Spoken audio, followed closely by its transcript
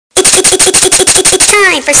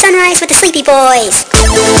time for Sunrise with the Sleepy Boys.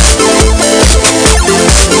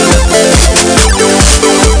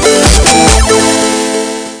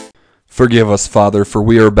 Forgive us, Father, for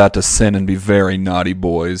we are about to sin and be very naughty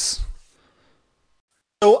boys.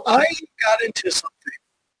 So I got into something.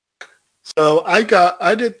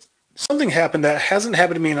 Something happened that hasn't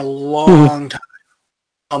happened to me in a long time.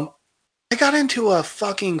 I got into a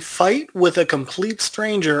fucking fight with a complete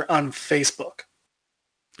stranger on Facebook.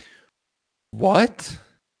 What?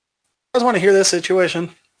 You guys want to hear this situation?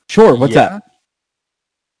 Sure, what's that?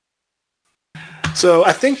 So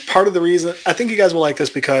I think part of the reason, I think you guys will like this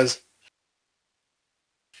because,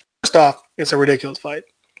 first off, it's a ridiculous fight.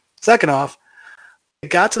 Second off, it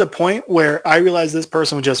got to the point where I realized this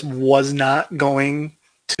person just was not going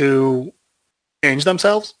to change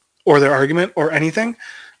themselves or their argument or anything.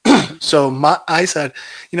 So I said,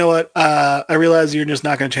 you know what? I realize you're just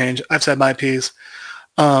not going to change. I've said my piece.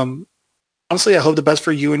 Honestly, I hope the best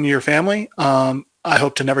for you and your family. I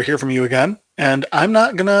hope to never hear from you again. And I'm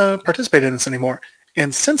not going to participate in this anymore.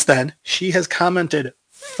 And since then, she has commented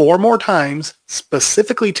 4 more times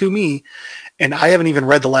specifically to me, and I haven't even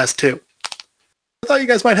read the last 2. I thought you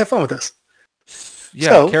guys might have fun with this. Yeah,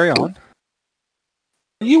 so, carry on.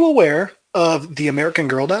 Are you aware of the American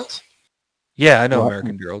Girl dolls? Yeah, I know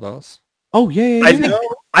American Girl dolls. Oh, yeah.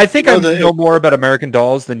 I think I know more about American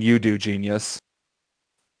dolls than you do, genius.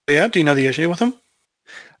 Yeah, do you know the issue with them?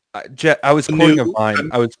 I was quoting a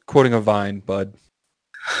Vine. I was quoting a Vine, bud.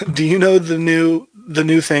 Do you know the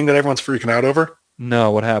new thing that everyone's freaking out over?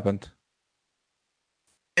 No, what happened?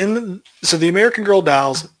 So the American Girl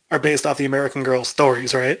dolls are based off the American Girl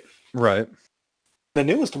stories, right? Right. The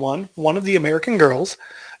newest one of the American girls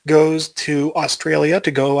goes to Australia to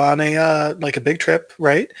go on a big trip,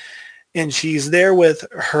 right? And she's there with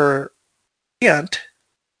her aunt,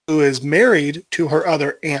 who is married to her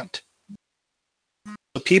other aunt.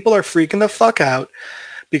 So people are freaking the fuck out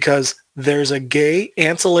because there's a gay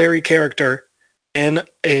ancillary character in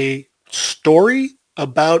a story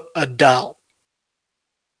about a doll.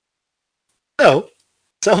 So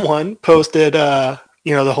someone posted the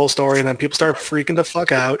whole story, and then people start freaking the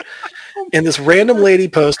fuck out. And this random lady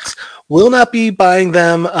posts, will not be buying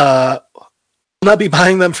them for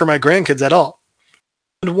my grandkids at all.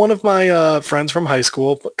 And one of my friends from high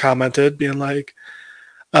school commented, being like,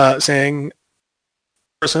 saying,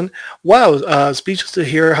 person, wow, speechless to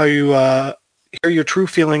hear how you hear your true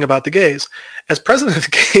feeling about the gays. As president of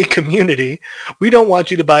the gay community, we don't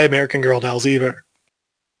want you to buy American Girl dolls either.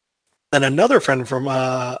 Then another friend from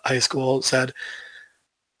high school said,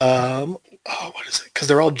 what is it? Because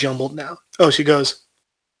they're all jumbled now. Oh, she goes,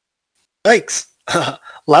 yikes,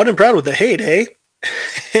 loud and proud with the hate, eh?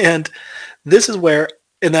 And this is where,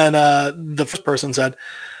 and then the first person said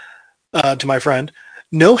to my friend,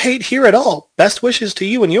 no hate here at all. Best wishes to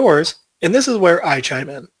you and yours. And this is where I chime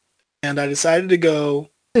in. And I decided to go.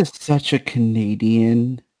 This is such a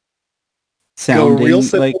Canadian sounding, real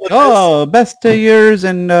simple like, best to yours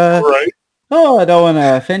and, right. Oh, I don't want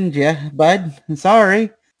to offend you, bud. I'm sorry.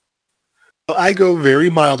 I go very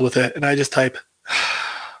mild with it, and I just type,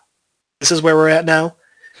 this is where we're at now.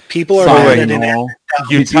 People are Did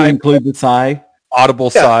you include the sigh? Audible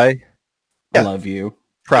sigh. I love you.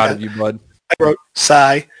 Proud of you, bud. I wrote,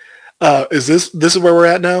 sigh. This is where we're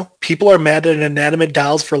at now? People are mad at inanimate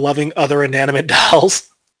dolls for loving other inanimate dolls.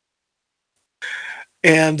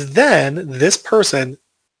 And then this person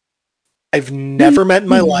I've never met in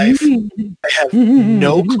my life. I have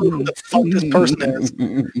no clue who the fuck this person is.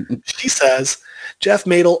 She says, Jeff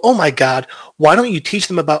Madel, oh my God, why don't you teach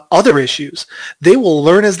them about other issues? They will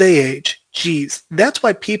learn as they age. Jeez, that's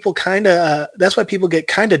why people get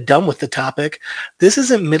kind of dumb with the topic. This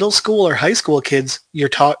isn't middle school or high school kids.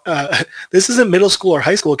 This isn't middle school or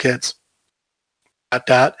high school kids. ...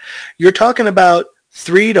 You're talking about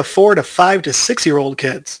 3 to 4 to 5 to 6-year-old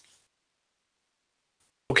kids.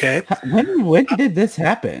 Okay. When did this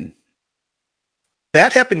happen?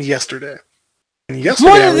 That happened yesterday. And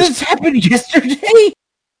this happened yesterday?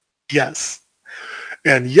 Yes.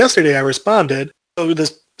 And yesterday I responded.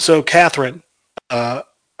 So Catherine, I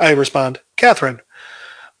respond, Catherine,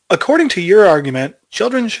 according to your argument,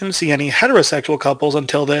 children shouldn't see any heterosexual couples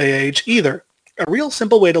until they age either. A real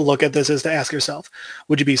simple way to look at this is to ask yourself,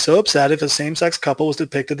 would you be so upset if a same-sex couple was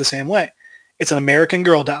depicted the same way? It's an American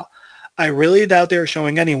Girl doll. I really doubt they're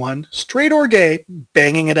showing anyone, straight or gay,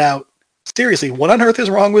 banging it out. Seriously, what on earth is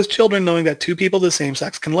wrong with children knowing that 2 people of the same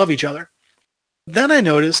sex can love each other? Then I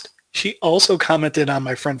noticed she also commented on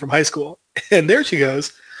my friend from high school. And there she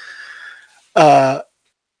goes. I'll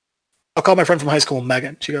call my friend from high school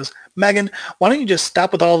Megan. She goes, Megan, why don't you just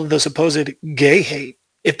stop with all of the supposed gay hate?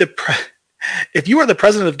 If If you are the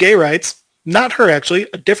president of gay rights, not her actually,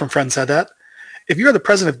 a different friend said that. If you are the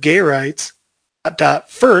president of gay rights,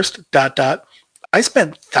 first, I spent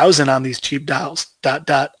 1,000 on these cheap dolls,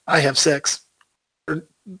 I have 6.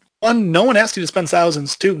 One, no one asked you to spend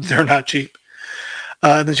thousands. 2, they're not cheap.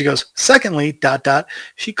 And then she goes, secondly,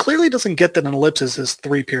 she clearly doesn't get that an ellipsis is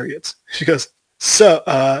 3 periods. She goes,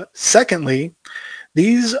 secondly,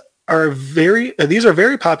 these are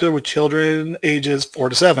very popular with children ages 4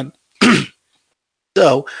 to 7.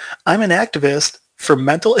 So I'm an activist for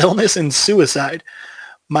mental illness and suicide.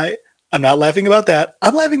 I'm not laughing about that.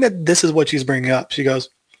 I'm laughing that this is what she's bringing up. She goes,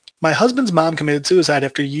 my husband's mom committed suicide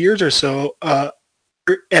after years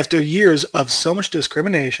of so much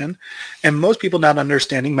discrimination and most people not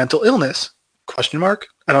understanding mental illness. Question mark?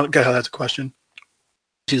 I don't get how that's a question.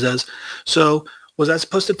 She says, so was I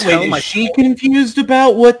supposed to tell Is she confused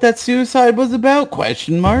about what that suicide was about?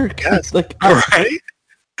 Question mark? Yes. Right?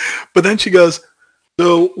 But then she goes,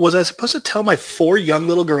 so was I supposed to tell my 4 young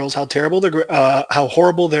little girls how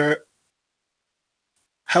horrible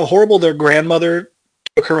their grandmother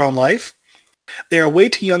took her own life? They are way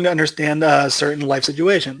too young to understand certain life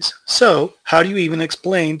situations. So how do you even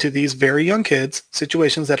explain to these very young kids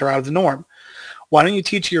situations that are out of the norm? Why don't you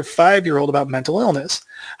teach your 5-year-old about mental illness?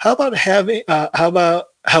 How about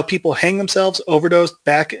how people hang themselves, overdose,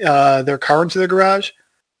 back their car into their garage?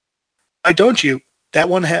 Why don't you?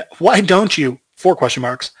 Why don't you? 4 question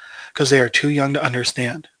marks. Because they are too young to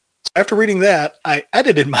understand. So after reading that, I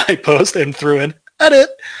edited my post and threw in, edit.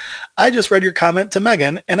 I just read your comment to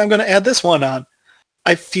Megan, and I'm going to add this one on.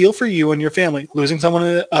 I feel for you and your family. Losing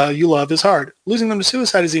someone you love is hard. Losing them to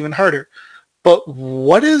suicide is even harder. But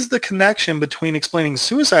what is the connection between explaining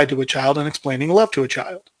suicide to a child and explaining love to a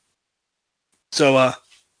child? So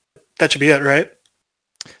that should be it, right?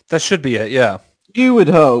 That should be it, yeah. You would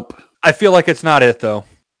hope. I feel like it's not it, though.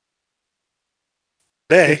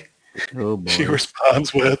 Oh boy. She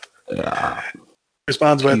responds with,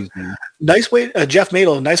 nice way, Jeff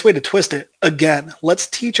Madel, nice way to twist it. Again, let's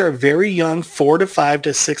teach our very young 4 to 5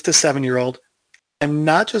 to 6 to 7-year-old. I'm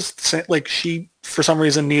not just saying, like, she, for some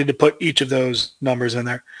reason, needed to put each of those numbers in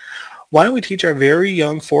there. Why don't we teach our very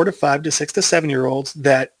young 4 to 5 to 6 to 7-year-olds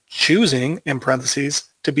that choosing, in parentheses,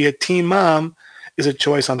 to be a teen mom is a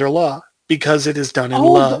choice under law because it is done in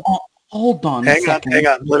love. Hold on. Hang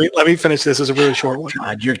on. Let me finish this. It's a really short one.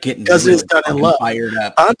 God, you're getting because really it's done in love. Fired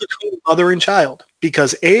up. Bond between mother and child.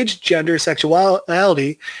 Because age, gender,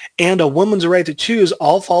 sexuality, and a woman's right to choose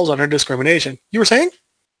all falls under discrimination. You were saying?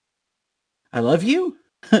 I love you.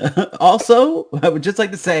 Also, I would just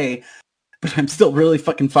like to say, but I'm still really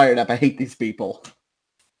fucking fired up. I hate these people.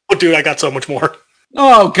 Oh, dude, I got so much more.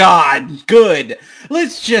 Oh, God. Good.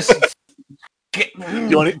 Let's just...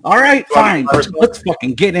 All right, fine. Let's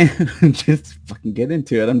fucking get in. Just fucking get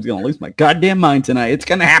into it. I'm gonna lose my goddamn mind tonight. It's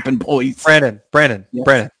gonna happen, boys. Brandon, Yes.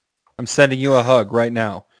 Brandon, I'm sending you a hug right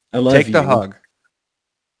now. I love Take you. the hug.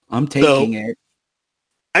 I'm taking it.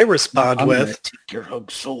 I respond I'm with... gonna take your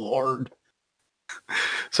hug so hard.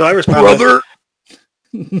 So I respond Brother.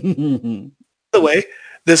 By the way,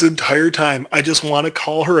 this entire time, I just want to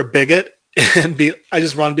call her a bigot and I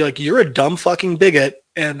just want to be like, you're a dumb fucking bigot,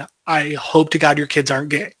 and I hope to God your kids aren't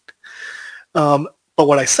gay. But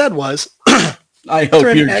what I said was... I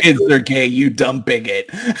hope your kids are gay, you dumb bigot.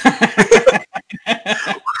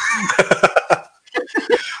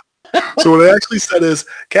 So what I actually said is,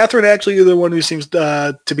 Catherine actually is the one who seems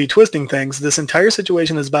to be twisting things. This entire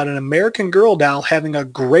situation is about an American Girl doll having a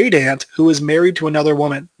great aunt who is married to another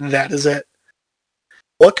woman. That is it.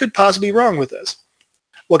 What could possibly be wrong with this?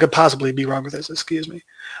 Excuse me.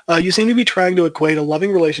 You seem to be trying to equate a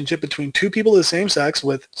loving relationship between 2 people of the same sex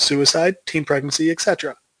with suicide, teen pregnancy,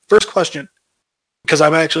 etc. First question, because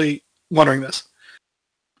I'm actually wondering this.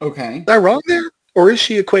 Okay. Is I wrong there? Or is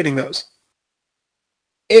she equating those?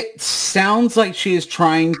 It sounds like she is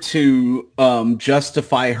trying to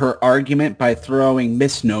justify her argument by throwing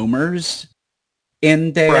misnomers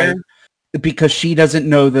in there because she doesn't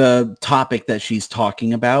know the topic that she's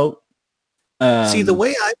talking about. See, the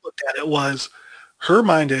way I looked at it was, her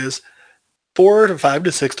mind is 4 to 5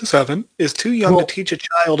 to 6 to 7 is too young to teach a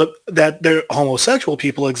child that there homosexual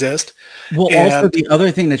people exist. Well, also the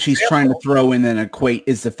other thing that she's trying to throw in and equate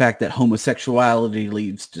is the fact that homosexuality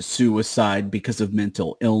leads to suicide because of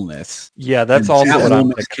mental illness. Yeah, that's also what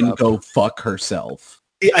I'm picking can up. go fuck herself.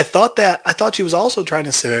 I thought she was also trying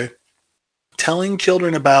to say, telling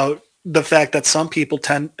children about the fact that some people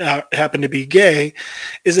happen to be gay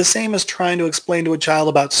is the same as trying to explain to a child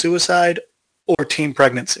about suicide or teen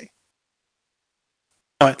pregnancy.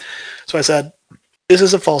 All right. So I said, this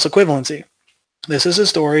is a false equivalency. This is a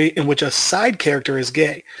story in which a side character is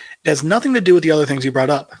gay. It has nothing to do with the other things you brought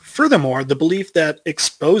up. Furthermore, the belief that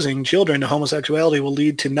exposing children to homosexuality will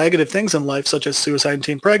lead to negative things in life, such as suicide and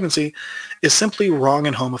teen pregnancy, is simply wrong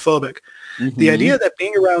and homophobic. Mm-hmm. The idea that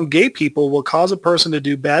being around gay people will cause a person to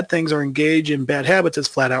do bad things or engage in bad habits is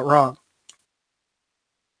flat out wrong.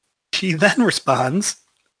 She then responds,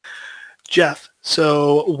 Jeff,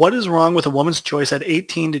 so what is wrong with a woman's choice at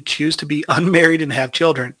 18 to choose to be unmarried and have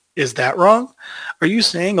children? Is that wrong? Are you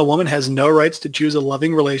saying a woman has no rights to choose a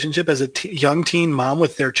loving relationship as a young teen mom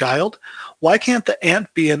with their child? Why can't the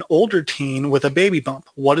aunt be an older teen with a baby bump?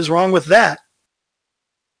 What is wrong with that?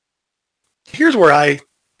 Here's where I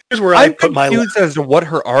put my confused as to what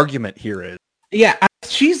her argument here is. Yeah,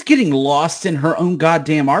 she's getting lost in her own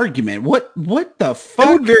goddamn argument. What the fuck?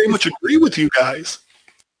 I would very much agree with you guys.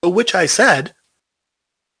 To which I said,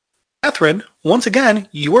 Catherine, once again,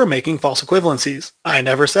 you are making false equivalencies. I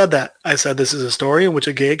never said that. I said this is a story in which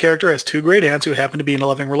a gay character has two great aunts who happen to be in a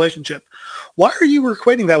loving relationship. Why are you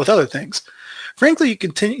equating that with other things? Frankly,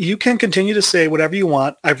 you can continue to say whatever you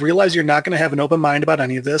want. I've realized you're not going to have an open mind about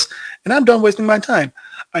any of this, and I'm done wasting my time.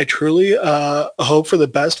 I truly hope for the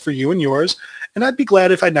best for you and yours, and I'd be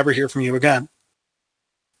glad if I never hear from you again.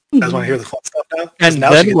 You guys want to hear the fun stuff now? And now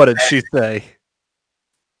then what did she say?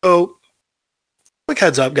 So, quick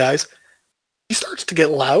heads up, guys. He starts to get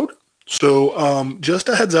loud. So, just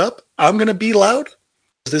a heads up. I'm going to be loud.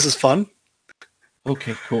 This is fun.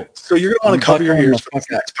 Okay, cool. So you're going to want to cover your ears for this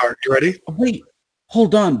next part. You ready? Wait,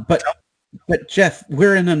 hold on. But Jeff,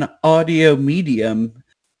 we're in an audio medium.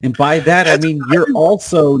 And by that, I mean, you're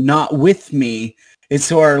also not with me. And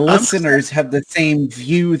so our listeners have the same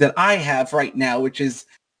view that I have right now, which is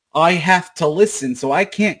I have to listen. So I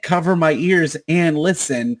can't cover my ears and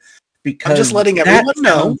listen because I'm just letting everyone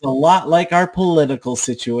know. Sounds a lot like our political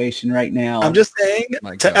situation right now. I'm just saying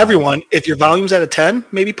to everyone, if your volume's at a 10,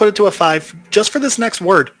 maybe put it to a 5 just for this next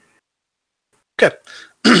word. Okay.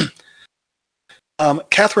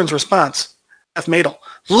 Catherine's response. F. Madel.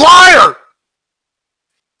 Liar!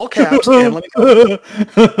 Okay, and let me go.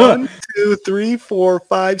 1, 2, 3, 4,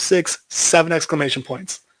 5, 6, 7 exclamation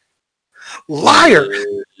points. Liar!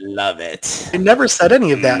 Love it. I never said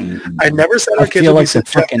any of that. I never said our kids feel would like the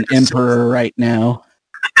fucking emperor right now.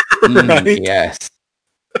 Right? Yes.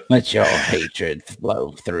 Let your hatred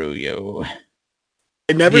flow through you.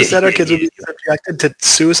 I never said our kids would be subjected to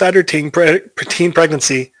suicide or teen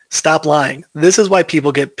pregnancy. Stop lying. This is why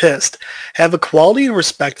people get pissed. Have equality and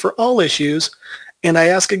respect for all issues. And I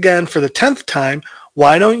ask again for the 10th time,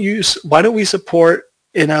 why don't we support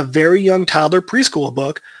in a very young toddler preschool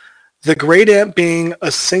book, the great aunt being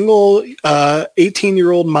a single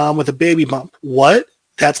 18-year-old mom with a baby bump? What?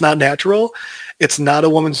 That's not natural. It's not a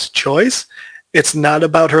woman's choice. It's not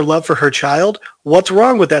about her love for her child. What's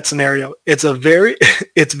wrong with that scenario? It's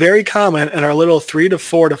very common, and our little 3 to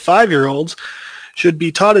 4 to 5-year-olds should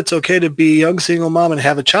be taught it's okay to be a young single mom and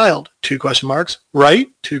have a child. 2 question marks. Right?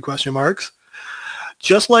 2 question marks.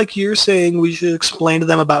 Just like you're saying we should explain to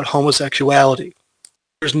them about homosexuality.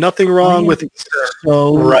 There's nothing wrong with it.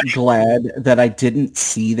 So glad that I didn't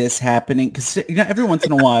see this happening because every once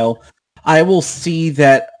in a while I will see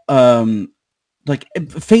that like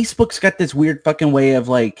Facebook's got this weird fucking way of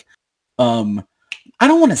like I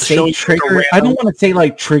don't want to say trigger. I don't want to say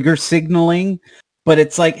like trigger signaling, but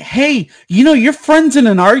it's like, hey, your friend's in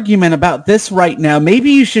an argument about this right now.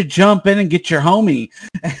 Maybe you should jump in and get your homie.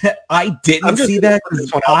 I didn't see that.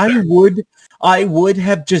 I would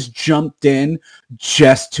have just jumped in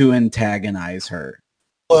just to antagonize her.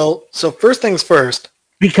 Well, so first things first.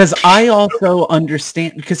 Because I also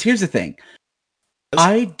understand, because here's the thing.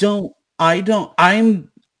 I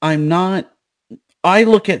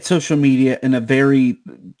look at social media in a very,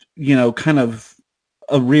 kind of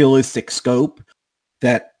a realistic scope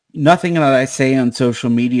that nothing that I say on social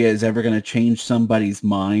media is ever going to change somebody's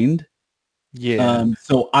mind. Yeah.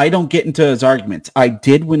 So I don't get into those arguments. I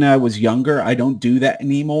did when I was younger. I don't do that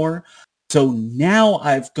anymore. So now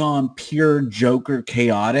I've gone pure Joker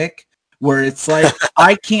chaotic, where it's like,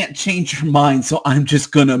 I can't change your mind, so I'm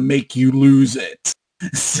just going to make you lose it.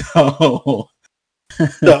 So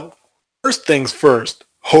first things first.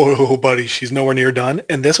 Oh, buddy, she's nowhere near done.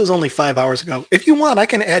 And this was only 5 hours ago. If you want, I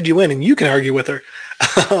can add you in and you can argue with her.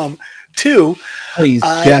 2. Please,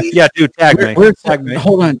 Jeff. Yeah, dude, tag me.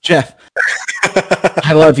 Hold on, Jeff.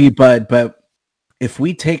 I love you, bud, but if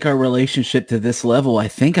we take our relationship to this level, I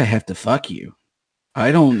think I have to fuck you.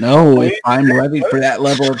 I don't know if I'm ready for that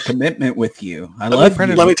level of commitment with you. I love you.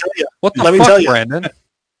 Let me tell you. What the fuck, Brandon?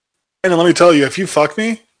 And let me tell you, if you fuck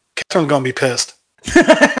me, Catherine's going to be pissed.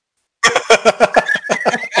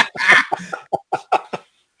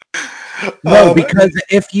 No, because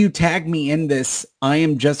if you tag me in this, I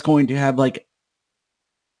am just going to have like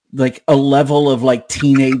a level of like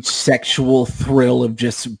teenage sexual thrill of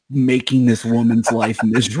just making this woman's life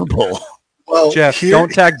miserable. Well, Jeff,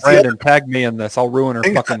 don't tag Brandon. Tag me in this. I'll ruin her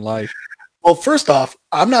fucking life. Well, first off,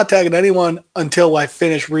 I'm not tagging anyone until I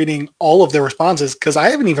finish reading all of their responses because I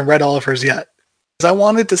haven't even read all of hers yet. Because I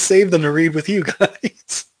wanted to save them to read with you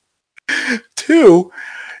guys. 2,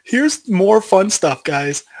 here's more fun stuff,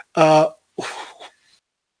 guys. Oh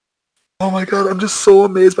my god, I'm just so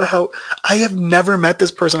amazed by how I have never met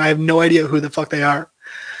this person. I have no idea who the fuck they are.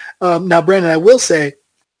 Now, Brandon, I will say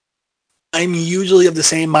I'm usually of the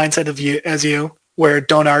same mindset as you, where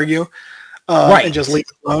don't argue and just leave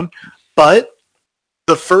it alone. But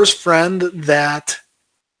the first friend that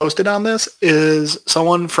posted on this is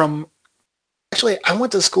someone from. Actually, I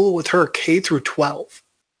went to school with her K through 12.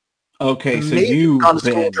 Okay, so Maybe you've gone to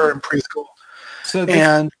school been with her in preschool. so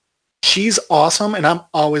And she's awesome, and I'm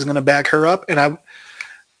always going to back her up. And I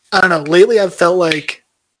don't know. Lately, I've felt like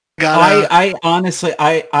I honestly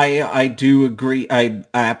I do agree. I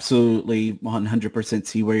absolutely 100%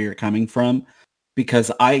 see where you're coming from,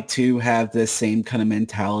 because I too have this same kind of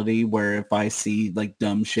mentality where if I see like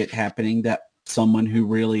dumb shit happening that someone who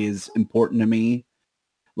really is important to me,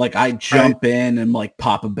 like I jump in and like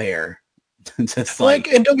Papa Bear. Just like,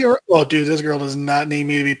 and don't get wrong. Oh, dude, this girl does not need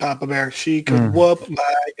me to be Papa Bear. She could whoop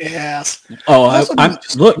my ass. Oh, I'm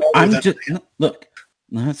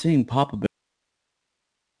not saying Papa Bear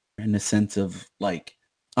in the sense of like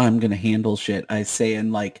I'm gonna handle shit. I say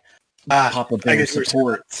in like Papa Bear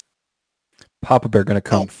supports. Papa Bear gonna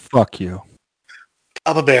come fuck you.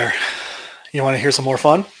 Papa Bear. You want to hear some more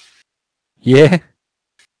fun? Yeah.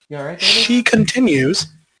 You all right, she continues.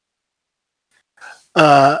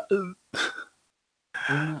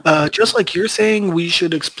 Just like you're saying, we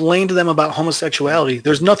should explain to them about homosexuality.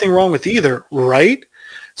 There's nothing wrong with either, right?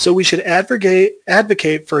 So we should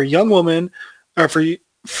advocate for a young woman, or for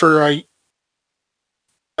a.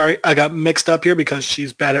 Sorry, I got mixed up here because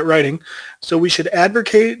she's bad at writing. So we should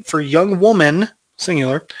advocate for young woman,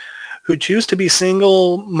 singular, who choose to be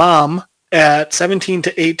single mom at 17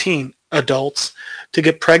 to 18 adults to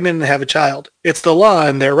get pregnant and have a child. It's the law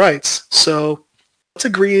and their rights. So let's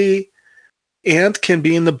agree and can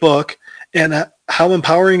be in the book, and how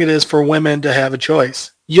empowering it is for women to have a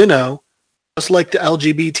choice. You know, just like the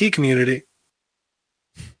LGBT community.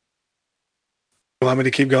 You want me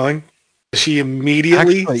to keep going? She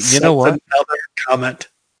immediately you know what? Another comment.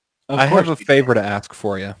 I have a favor to ask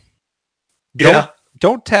for you. Yeah.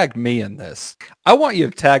 Don't tag me in this. I want you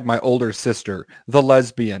to tag my older sister, the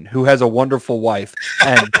lesbian, who has a wonderful wife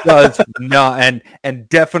and does not and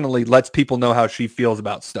definitely lets people know how she feels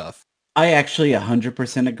about stuff. I actually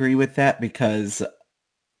 100% agree with that, because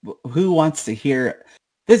who wants to hear?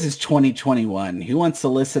 This is 2021. Who wants to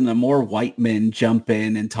listen to more white men jump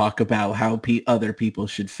in and talk about how other people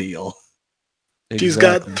should feel? She's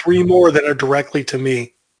got 3 more that are directly to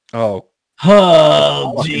me. Oh,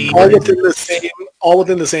 geez. All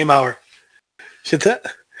within the same hour.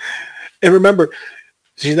 And remember,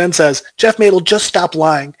 she then says, Jeff Madel, just stop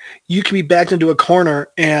lying. You can be backed into a corner,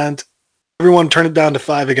 and everyone turn it down to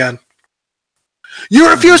 5 again. You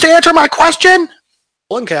refuse to answer my question?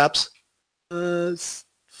 All in caps.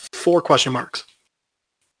 4 question marks.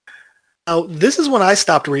 Now, this is when I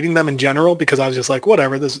stopped reading them in general, because I was just like,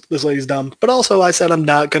 whatever, this lady's dumb. But also, I said I'm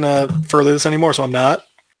not going to further this anymore, so I'm not.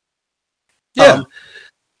 Yeah. I'm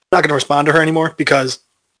not going to respond to her anymore, because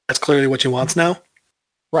that's clearly what she wants now.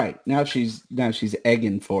 Right. Now she's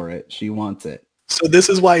egging for it. She wants it. So this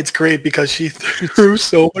is why it's great, because she threw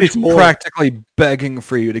so much more. Practically begging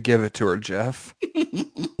for you to give it to her, Jeff.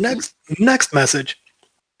 Next message.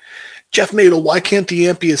 Jeff Madel, why can't the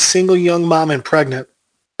Amp be a single young mom and pregnant?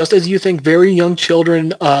 Just as you think very young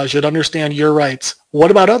children should understand your rights.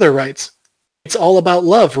 What about other rights? It's all about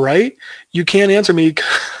love, right? You can't answer me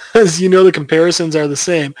because you know the comparisons are the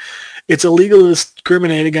same. It's illegal to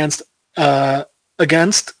discriminate against,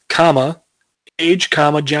 age,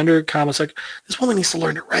 gender, sex. This woman needs to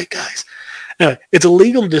learn to write, guys. Anyway, it's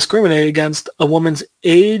illegal to discriminate against a woman's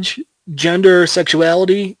age, gender,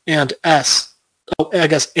 sexuality, and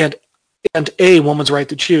and a woman's right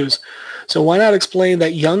to choose. So why not explain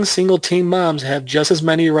that young single teen moms have just as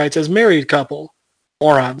many rights as married couple?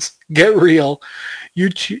 Morons. Get real.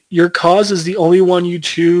 Your cause is the only one you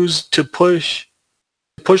choose to push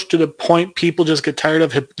to the point people just get tired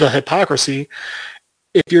of the hypocrisy.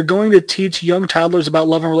 If you're going to teach young toddlers about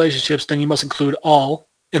love and relationships, then you must include all.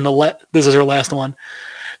 This is her last one.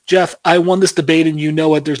 Jeff, I won this debate and you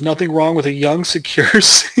know it. There's nothing wrong with a young, secure,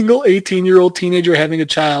 single 18-year-old teenager having a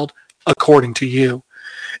child, according to you.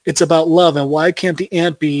 It's about love, and why can't the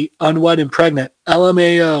aunt be unwed and pregnant?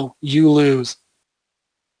 LMAO, you lose.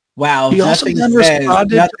 Wow, He also nothing then says,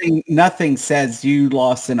 responded nothing says you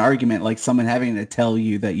lost an argument like someone having to tell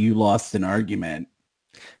you that you lost an argument.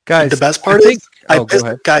 Guys, the best part is, go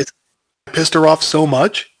ahead. I pissed her off so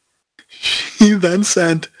much. She then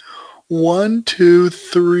sent 1, 2,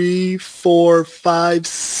 3, 4, 5,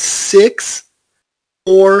 6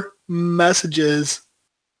 more messages.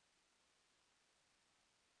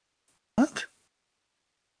 What?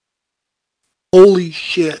 Holy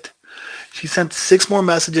shit. She sent 6 more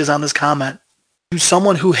messages on this comment to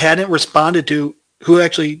someone who hadn't responded to, who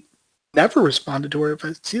actually never responded to her, if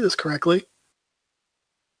I see this correctly.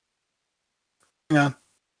 Yeah.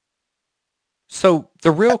 So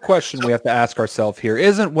the real question we have to ask ourselves here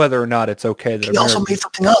isn't whether or not it's okay that She also Americans... made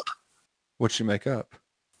something up. What'd she make up?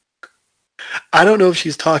 I don't know if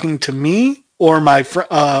she's talking to me or my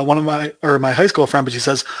my high school friend, but she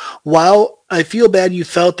says, "Wow, I feel bad you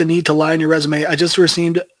felt the need to lie in your resume. I just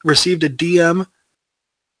received a DM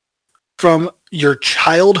from your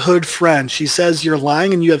childhood friend. She says you're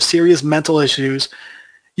lying and you have serious mental issues.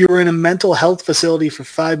 You were in a mental health facility for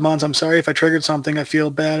 5 months. I'm sorry if I triggered something. I feel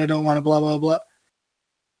bad. I don't want to blah, blah, blah."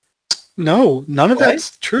 No, none of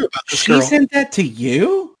that's true about this girl. She sent that to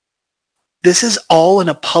you? This is all in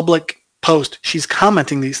a public post. She's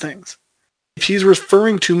commenting these things. If she's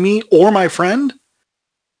referring to me or my friend,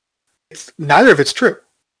 neither of it's true.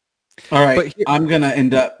 All right, I'm going to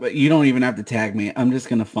end up, but you don't even have to tag me. I'm just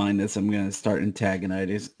going to find this. I'm going to start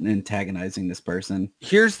antagonizing this person.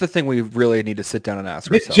 Here's the thing we really need to sit down and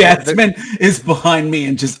ask ourselves. Jasmine is behind me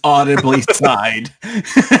and just audibly sighed.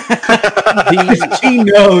 She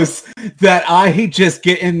knows that I just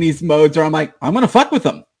get in these modes where I'm like, I'm going to fuck with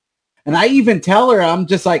them. And I even tell her, I'm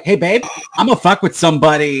just like, hey, babe, I'm going to fuck with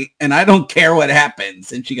somebody and I don't care what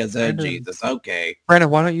happens. And she goes, oh, Jesus, okay. Brandon,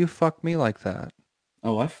 why don't you fuck me like that?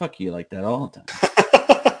 Oh, I fuck you like that all the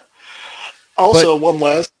time. Also, one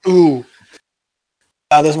last. This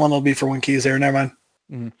one will be for when Key's there. Never mind.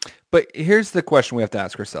 Mm-hmm. But here's the question we have to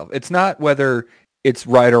ask ourselves. It's not whether it's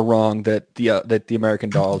right or wrong that the American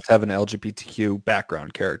Dolls have an LGBTQ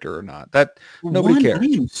background character or not. That nobody cares.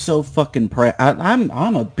 I'm so fucking proud. I'm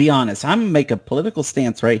gonna be honest. I'm gonna make a political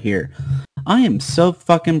stance right here. I am so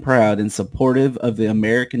fucking proud and supportive of the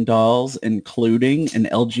American Dolls, including an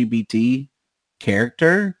LGBT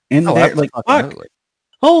character in there. Like, fuck,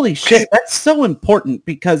 holy shit, that's so important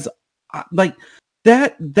because, like,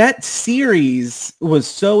 that series was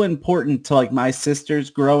so important to like my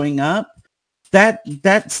sisters growing up.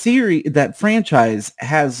 That series, that franchise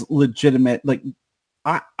has legitimate, like,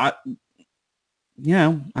 I'm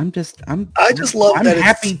just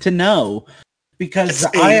happy to know because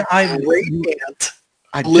I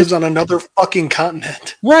lives on another fucking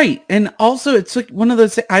continent. Right. And also it's like one of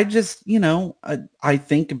those, I just, I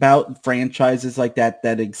think about franchises like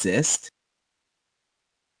that exist.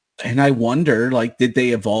 And I wonder, like, did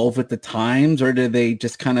they evolve with the times or did they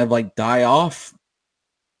just kind of like die off?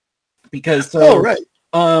 Because my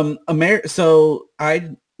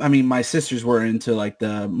sisters were into like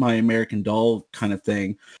the My American Doll kind of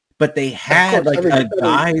thing, but they had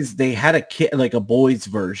they had a kid, like a boys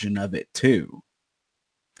version of it too.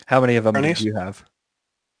 How many of them did you have?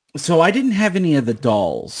 So I didn't have any of the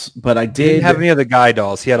dolls, but I did. You didn't have any of the guy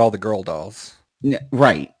dolls. He had all the girl dolls. Yeah,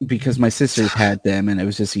 right, because my sisters had them, and it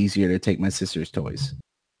was just easier to take my sisters' toys.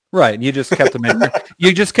 Right, and you just kept them in.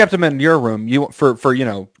 You just kept them in your room. You for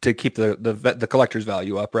to keep the collector's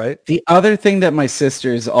value up, right? The other thing that my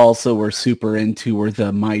sisters also were super into were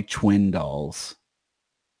the My Twin dolls.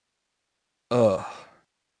 Ugh.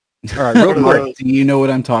 All right, real quick. Do you know what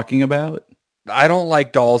I'm talking about? I don't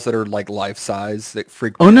like dolls that are like life size. That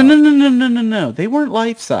freak me out. No. They weren't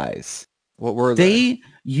life size. What were they?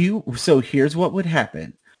 So here's what would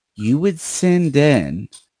happen. You would send in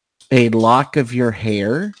a lock of your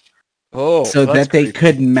hair so that they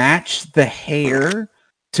could match the hair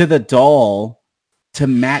to the doll to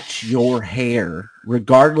match your hair,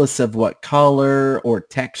 regardless of what color or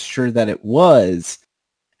texture that it was.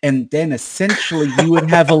 And then essentially you would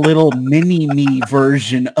have a little mini-me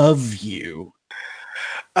version of you.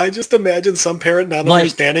 I just imagine some parent not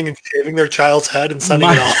understanding and shaving their child's head and sending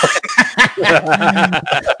it off.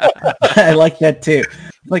 I like that too.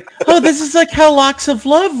 Like, oh, this is like how locks of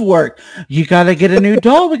love work. You got to get a new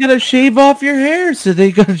doll. We got to shave off your hair. So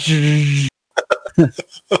they go.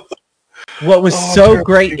 What was so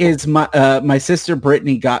great is my sister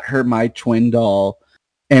Brittany got her My Twin doll.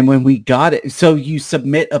 And when we got it, so you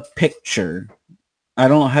submit a picture. I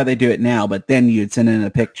don't know how they do it now, but then you'd send in a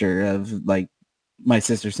picture of, like, my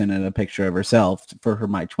sister sent in a picture of herself for her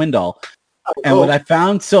My Twin doll. And what I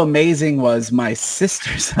found so amazing was my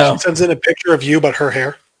sister's house. Sends in a picture of you, but her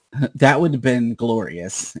hair. That would have been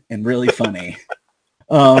glorious and really funny.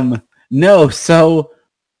 No, so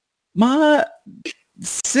my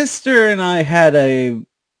sister and I had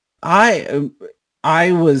I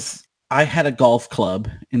had a golf club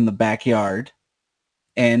in the backyard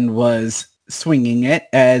and was swinging it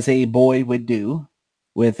as a boy would do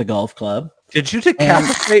with a golf club. Did you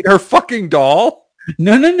decapitate her fucking doll?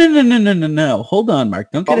 No. Hold on,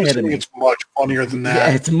 Mark. Don't get ahead of me. It's much funnier than that. Yeah,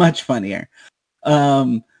 it's much funnier.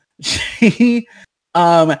 She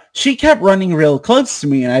kept running real close to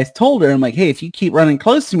me, and I told her, I'm like, hey, if you keep running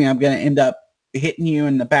close to me, I'm going to end up hitting you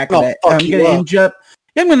in the back of it. I'm going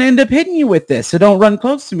to end up hitting you with this, so don't run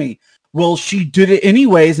close to me. Well, she did it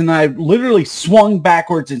anyways, and I literally swung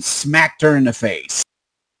backwards and smacked her in the face.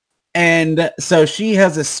 And so she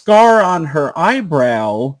has a scar on her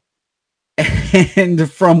eyebrow and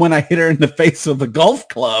from when I hit her in the face with a golf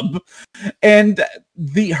club, and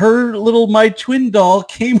my twin doll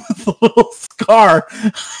came with a little scar.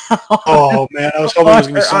 Oh man, I was hoping it was going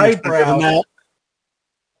to be so much better than that.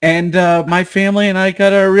 And my family and I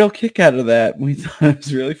got a real kick out of that. We thought it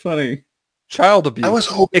was really funny. Child abuse. I was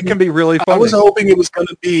hoping it can be really funny. I was hoping it was going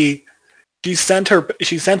to be. She sent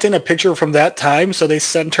in a picture from that time, so they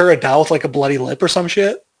sent her a doll with like a bloody lip or some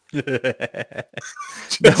shit. No,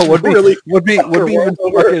 would be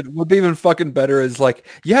even fucking better is like,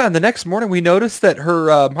 yeah, and the next morning we noticed that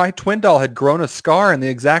her my twin doll had grown a scar in the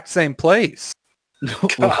exact same place.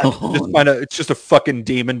 It's just a fucking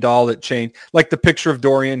demon doll that changed, like the picture of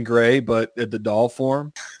Dorian Gray, but in the doll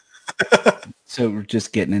form. So we're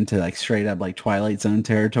just getting into like straight up like Twilight Zone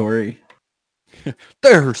territory.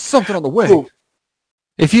 There's something on the way. Ooh.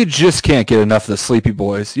 If you just can't get enough of the Sleepy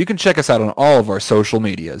Boys, you can check us out on all of our social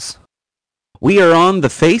medias. We are on the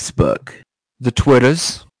Facebook, The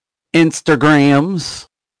Twitters, Instagrams,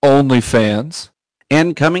 OnlyFans,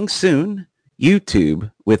 and coming soon,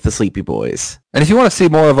 YouTube with the Sleepy Boys. and if you want to see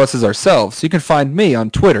more of us as ourselves, you can find me on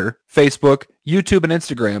Twitter, Facebook, YouTube, and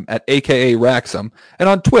Instagram at AKA Raxum, and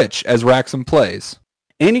on Twitch as Raxum Plays.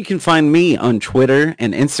 And you can find me on Twitter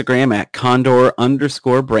and Instagram at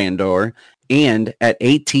Condor_Brandor and at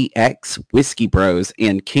ATX Whiskey Bros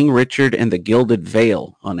and King Richard and the Gilded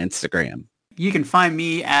Veil on Instagram. You can find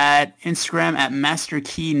me at Instagram at Master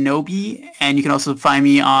Key Nobi, and you can also find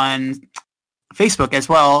me on Facebook as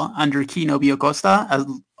well under Key Nobi Acosta,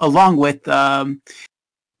 along with my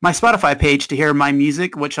Spotify page to hear my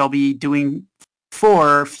music, which I'll be doing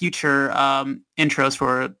for future intros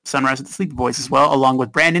for Sunrise with the Sleepy Boys as well, along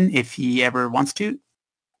with Brandon if he ever wants to.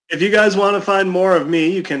 If you guys want to find more of me,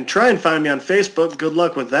 you can try and find me on Facebook. Good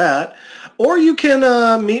luck with that. Or you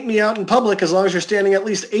can meet me out in public as long as you're standing at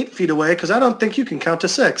least 8 feet away, because I don't think you can count to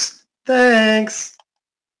 6. Thanks.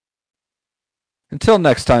 Until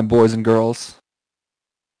next time, boys and girls.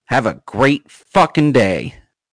 Have a great fucking day.